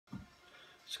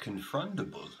It's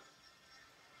confrontable.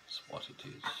 That's what it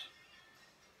is.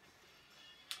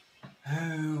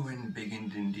 Oh,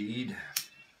 embiggened indeed.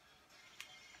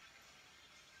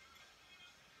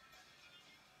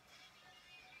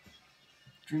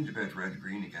 Dreamed about Red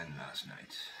Green again last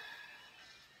night.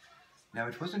 Now,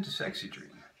 it wasn't a sexy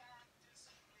dream,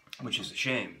 which is a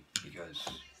shame, because,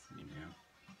 you know,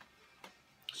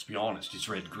 let's be honest, it's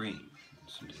Red Green,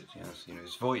 isn't it? Yes, you know,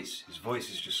 his voice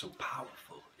is just so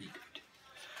powerful.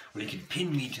 He could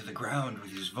pin me to the ground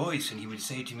with his voice, and he would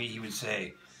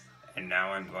say, and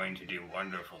now I'm going to do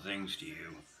wonderful things to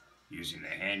you, using the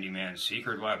handyman's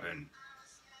secret weapon,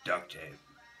 duct tape.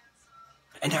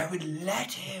 And I would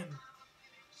let him.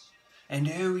 And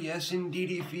oh, yes,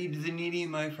 indeedy, feed the needy,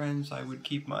 my friends. I would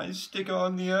keep my stick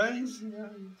on the ice.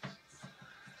 The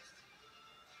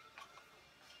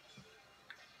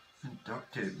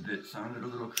duct tape bit sounded a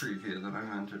little creepier than I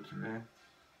meant it to be.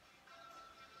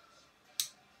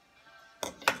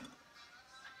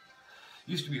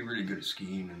 Used to be really good at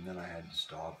skiing, and then I had to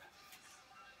stop.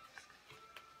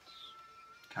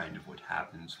 It's kind of what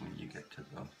happens when you get to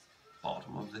the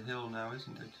bottom of the hill now,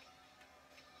 isn't it?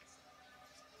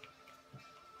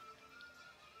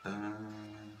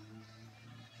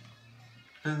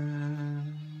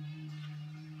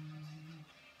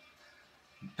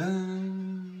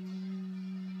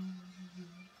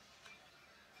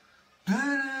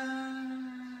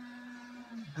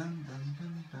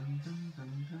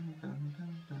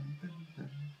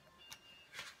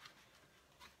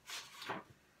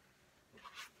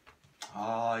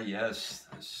 Ah, yes,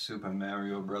 the Super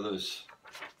Mario Brothers,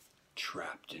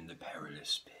 trapped in the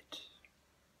perilous pit.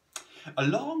 A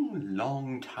long,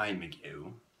 long time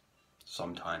ago,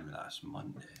 sometime last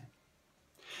Monday,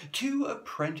 2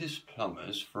 apprentice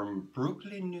plumbers from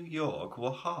Brooklyn, New York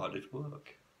were hard at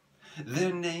work.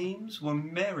 Their names were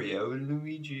Mario and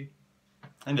Luigi,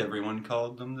 and everyone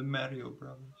called them the Mario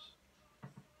Brothers.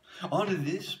 On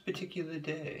this particular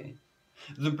day,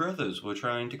 the brothers were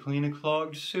trying to clean a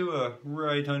clogged sewer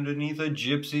right underneath a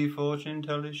gypsy fortune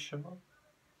teller's shop.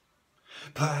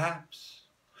 Perhaps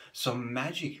some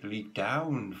magic leaked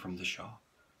down from the shop.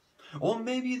 Or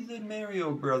maybe the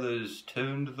Mario Brothers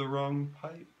turned the wrong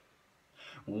pipe.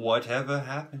 Whatever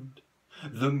happened,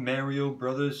 the Mario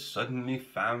Brothers suddenly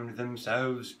found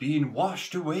themselves being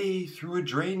washed away through a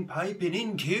drain pipe and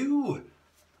into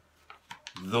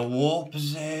the warp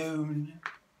zone.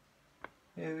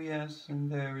 Oh yes, and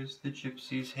there is the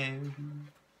gypsy's home.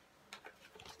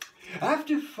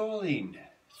 After falling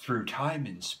through time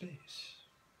and space,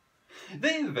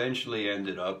 they eventually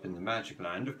ended up in the magic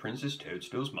land of Princess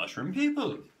Toadstool's mushroom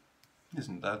people.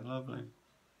 Isn't that lovely?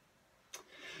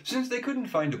 Since they couldn't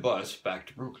find a bus back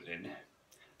to Brooklyn,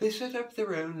 they set up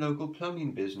their own local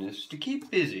plumbing business to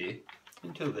keep busy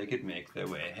until they could make their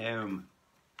way home.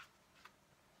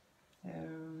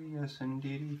 Oh, yes,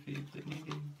 indeedy, feed the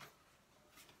needy.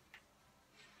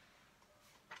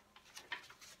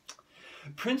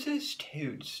 Princess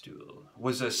Toadstool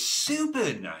was a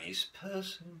super nice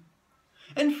person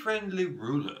and friendly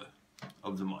ruler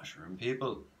of the mushroom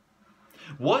people.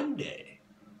 One day,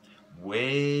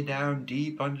 way down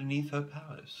deep underneath her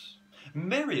palace,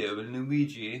 Mario and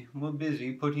Luigi were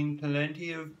busy putting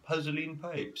plenty of puzzling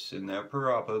pipes in their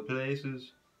proper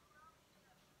places.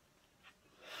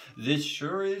 "This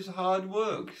sure is hard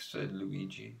work," said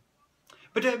Luigi,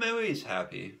 "but I'm always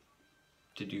happy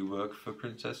to do work for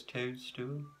Princess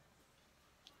Toadstool."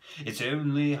 "It's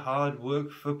only hard work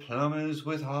for plumbers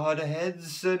with hard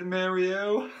heads," said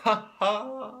Mario. "Ha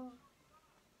ha!"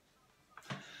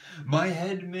 "My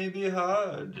head may be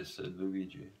hard," said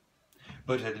Luigi,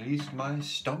 "but at least my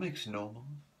stomach's normal.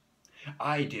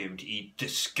 I don't eat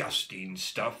disgusting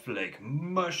stuff like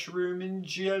mushroom and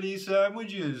jelly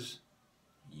sandwiches.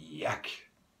 Yuck!"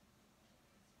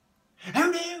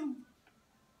 "Oh no!"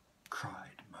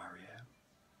 cried Mario,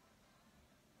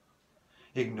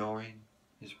 ignoring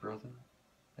his brother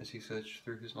as he searched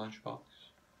through his lunchbox.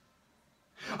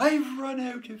 "I've run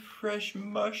out of fresh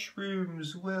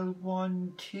mushrooms. Well,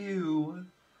 1, 2.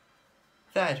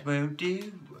 That won't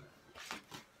do."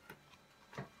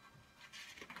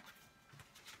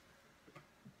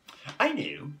 "I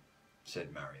know,"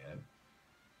 said Mario.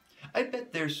 "I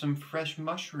bet there's some fresh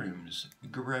mushrooms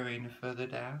growing further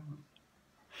down."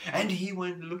 And he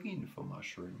went looking for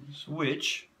mushrooms,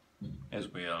 which, as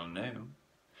we all know,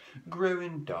 grow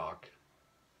in dark,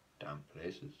 damp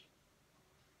places.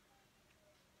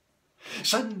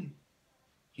 Suddenly,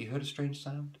 he heard a strange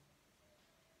sound.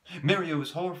 Mario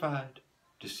was horrified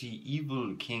to see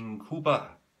evil King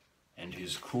Koopa and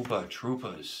his Koopa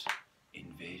troopers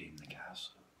invading the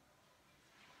castle.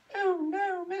 "Oh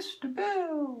no, Mr.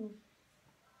 Bell,"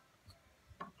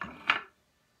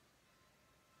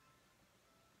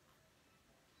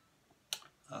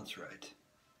 That's right.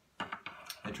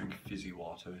 I drink fizzy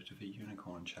water out of a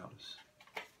unicorn chalice.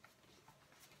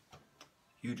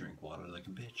 You drink water like a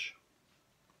bitch.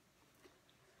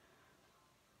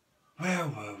 Where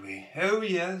were we? Oh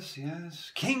yes,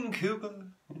 yes. King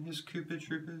Koopa and his Koopa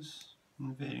Troopers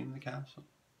invading the castle.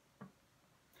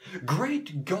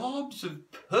 Great gobs of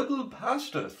purple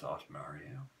pasta, thought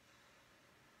Mario.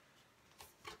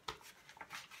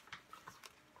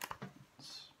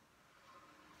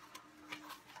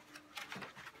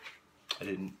 I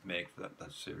didn't make that.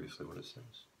 That's seriously what it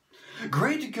says.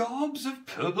 Great gobs of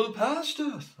purple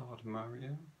pasta, thought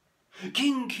Mario.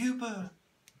 King Koopa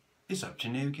is up to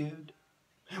no good.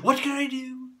 What can I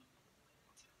do?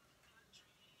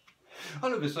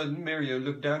 All of a sudden, Mario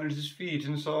looked down at his feet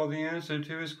and saw the answer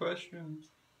to his question.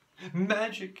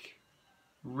 Magic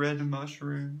red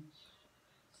mushrooms.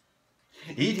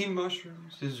 Eating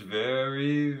mushrooms is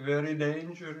very, very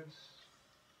dangerous.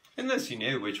 Unless you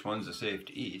know which ones are safe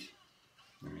to eat.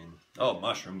 I mean, all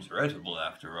mushrooms are edible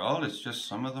after all, it's just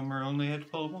some of them are only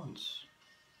edible once.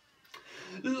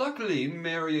 Luckily,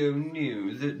 Mario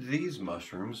knew that these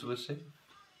mushrooms were safe.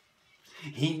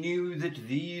 He knew that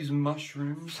these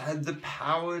mushrooms had the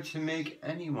power to make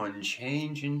anyone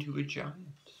change into a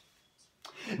giant.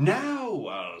 Now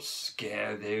I'll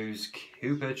scare those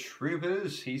Koopa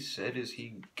Troopers, he said as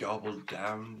he gobbled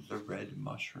down the red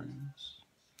mushrooms.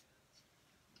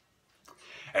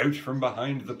 Out from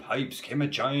behind the pipes came a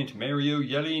giant Mario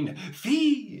yelling,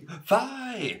 "Fee!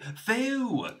 Fi!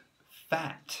 Foo!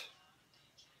 Fat!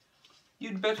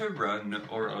 You'd better run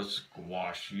or I'll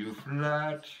squash you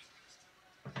flat.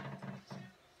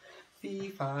 Fee!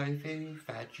 Fi! Foo!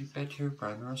 Fat! You'd better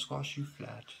run or I'll squash you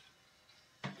flat."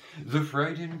 The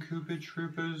frightened Koopa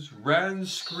Troopers ran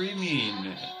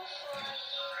screaming.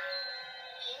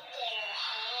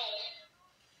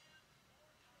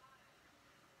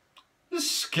 This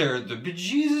scared the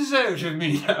bejesus out of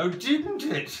me now, didn't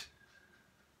it?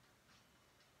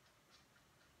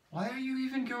 Why are you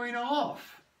even going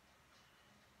off?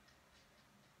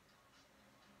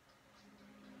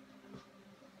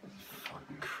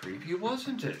 Fucking creepy,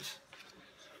 wasn't it?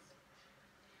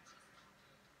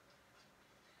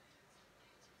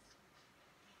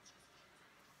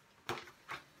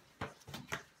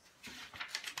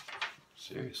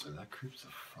 Seriously, that creeps the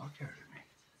fuck out of me.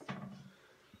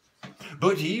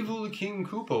 But evil King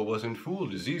Koopa wasn't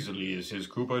fooled as easily as his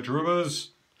Koopa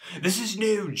Troopers. "This is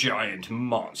no giant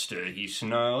monster," he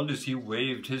snarled as he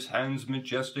waved his hands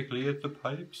majestically at the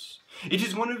pipes. "It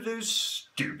is one of those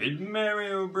stupid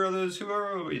Mario brothers who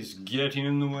are always getting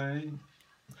in the way.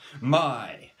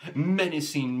 My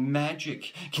menacing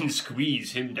magic can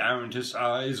squeeze him down to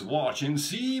size. Watch and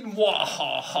see.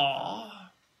 Mwahaha!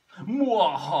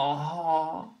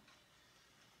 Mwahaha!"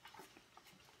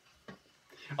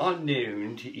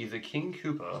 Unknown to either King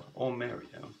Koopa or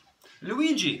Mario,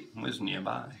 Luigi was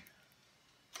nearby.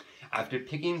 After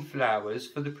picking flowers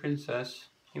for the princess,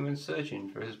 he went searching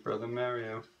for his brother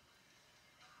Mario.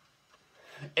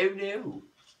 "Oh no,"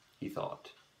 he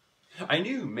thought. "I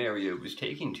knew Mario was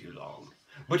taking too long,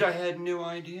 but I had no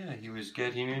idea he was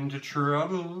getting into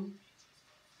trouble.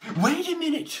 Wait a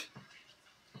minute!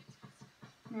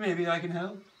 Maybe I can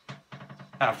help.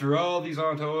 After all, these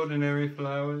aren't ordinary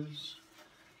flowers.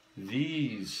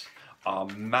 These are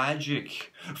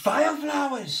magic fire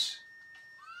flowers!"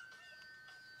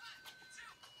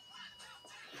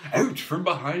 Out from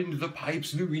behind the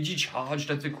pipes, Luigi charged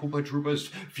at the Koopa Troopers,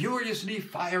 furiously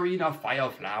firing a fire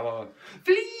flower.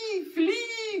 "Flee!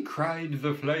 Flee!" cried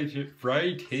the frightened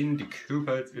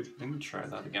Koopa. Let me try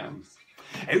that again.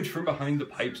 Out from behind the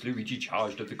pipes, Luigi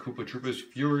charged at the Koopa Troopers,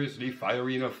 furiously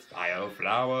firing a fire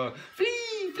flower.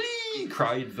 "Flee! Flee!"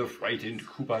 cried the frightened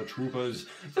Koopa Troopers.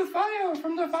 "The fire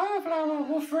from the fire flower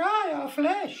will fry our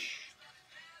flesh."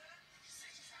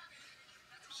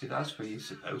 See, that's where you're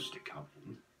supposed to come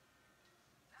in.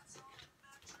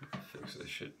 Fix this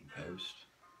shit in post.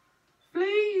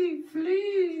 "Flee!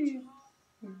 Flee!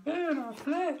 Burn our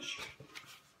flesh."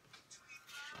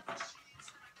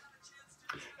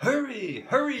 "Hurry!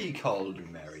 Hurry!" called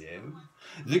Mario.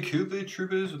 "The Koopa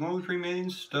Troopers won't remain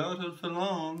startled for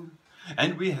long,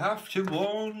 and we have to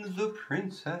warn the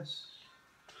princess."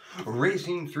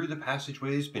 Racing through the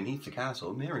passageways beneath the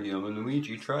castle, Mario and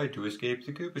Luigi tried to escape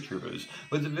the Koopa Troopers,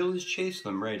 but the villains chased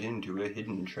them right into a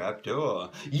hidden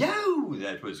trapdoor. "Yow!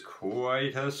 That was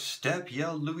quite a step,"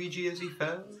 yelled Luigi as he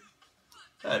fell.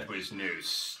 "That was no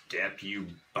step, you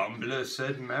bumbler,"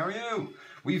 said Mario.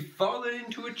 "We've fallen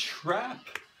into a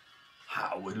trap.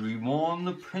 How would we warn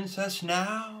the princess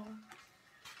now?"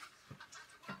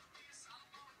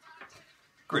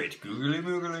 Great googly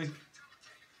moogly.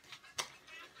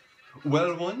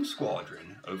 Well, one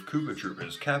squadron of Koopa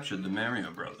Troopers captured the Mario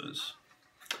Brothers.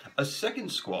 A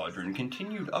second squadron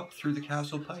continued up through the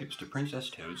castle pipes to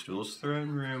Princess Toadstool's throne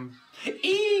room.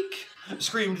 Eek!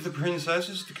 Screamed the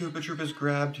princess as the Koopa Troopers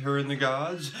grabbed her and the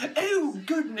gods. Oh,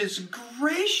 goodness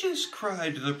gracious!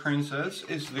 Cried the princess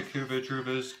as the Koopa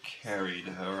Troopers carried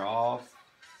her off.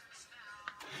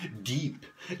 Deep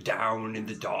down in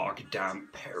the dark,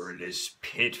 damp, perilous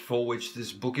pit for which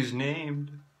this book is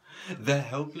named, the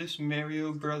helpless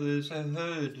Mario Brothers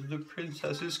heard the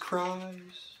princess's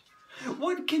cries.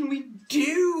 What can we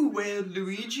do? Wailed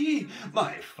Luigi.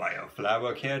 My fire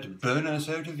flower can't burn us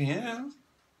out of here.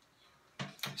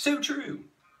 So true,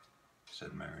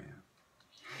 said Mario.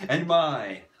 And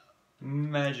my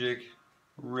magic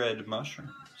red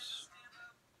mushrooms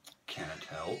can't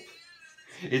help.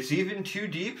 It's even too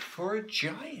deep for a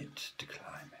giant to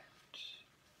climb it.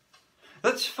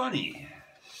 That's funny,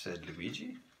 said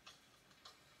Luigi.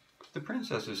 The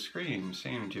princess's screams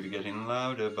seemed to be getting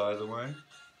louder, by the way.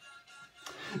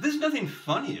 There's nothing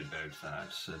funny about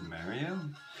that, said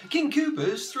Mario. King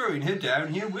Koopa's throwing her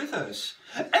down here with us.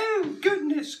 Oh,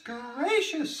 goodness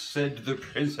gracious, said the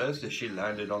princess as she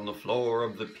landed on the floor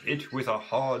of the pit with a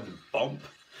hard bump.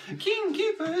 King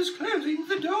Koopa is closing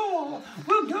the door.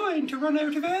 We're going to run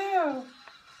out of air.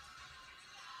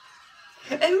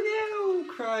 Oh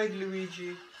no, cried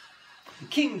Luigi.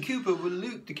 King Koopa will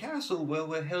loot the castle where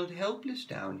we're held helpless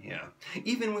down here.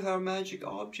 Even with our magic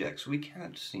objects, we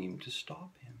can't seem to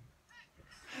stop him.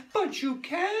 But you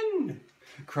can,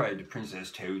 cried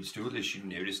Princess Toadstool as she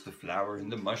noticed the flower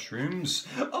and the mushrooms.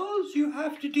 All you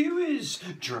have to do is,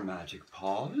 dramatic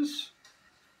pause,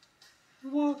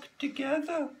 walk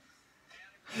together.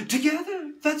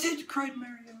 Together, that's it, cried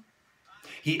Mario.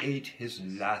 He ate his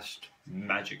last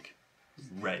magic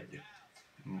red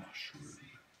mushroom.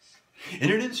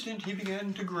 In an instant, he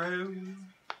began to grow.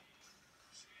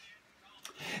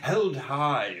 Held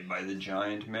high by the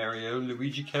giant Mario,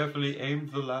 Luigi carefully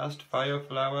aimed the last fire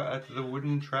flower at the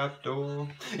wooden trapdoor.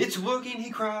 It's working,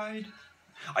 he cried.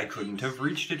 I couldn't have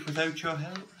reached it without your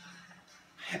help.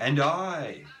 And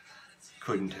I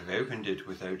couldn't have opened it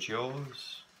without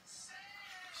yours,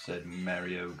 said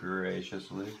Mario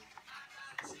graciously.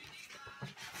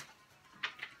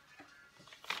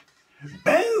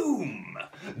 Boom!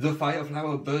 The fire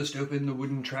flower burst open the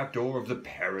wooden trapdoor of the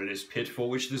perilous pit for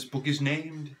which this book is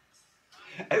named.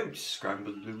 Out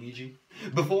scrambled Luigi.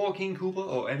 Before King Koopa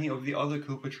or any of the other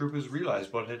Koopa Troopers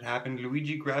realized what had happened,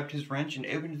 Luigi grabbed his wrench and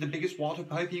opened the biggest water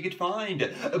pipe he could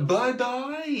find.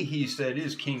 Bye-bye, he said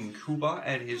as King Koopa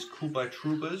and his Koopa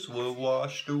Troopers were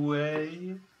washed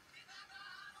away.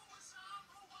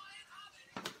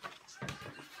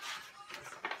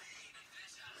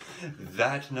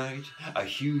 That night, a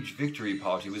huge victory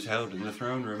party was held in the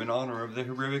throne room in honor of the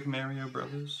heroic Mario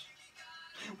Brothers.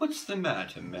 What's the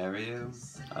matter, Mario?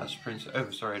 Asked Princess...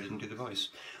 Oh, sorry, I didn't do the voice.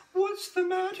 What's the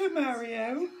matter,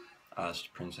 Mario?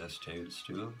 Asked Princess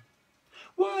Toadstool.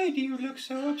 Why do you look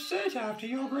so upset after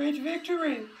your great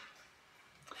victory?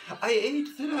 I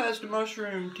ate the last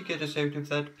mushroom to get us out of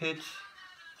that pit.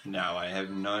 Now I have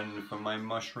none for my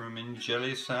mushroom and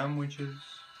jelly sandwiches.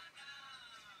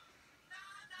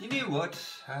 You know what?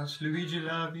 Asked Luigi,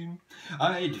 laughing.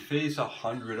 I'd face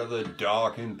 100 other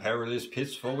dark and perilous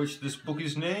pits for which this book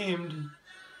is named,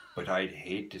 but I'd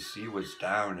hate to see what's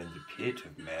down in the pit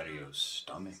of Mario's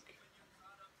stomach.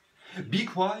 Be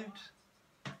quiet,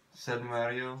 said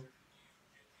Mario,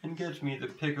 and get me the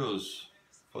pickles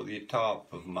for the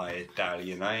top of my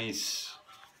Italian ice.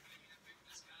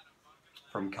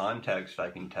 From context,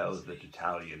 I can tell that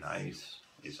Italian ice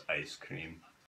is ice cream.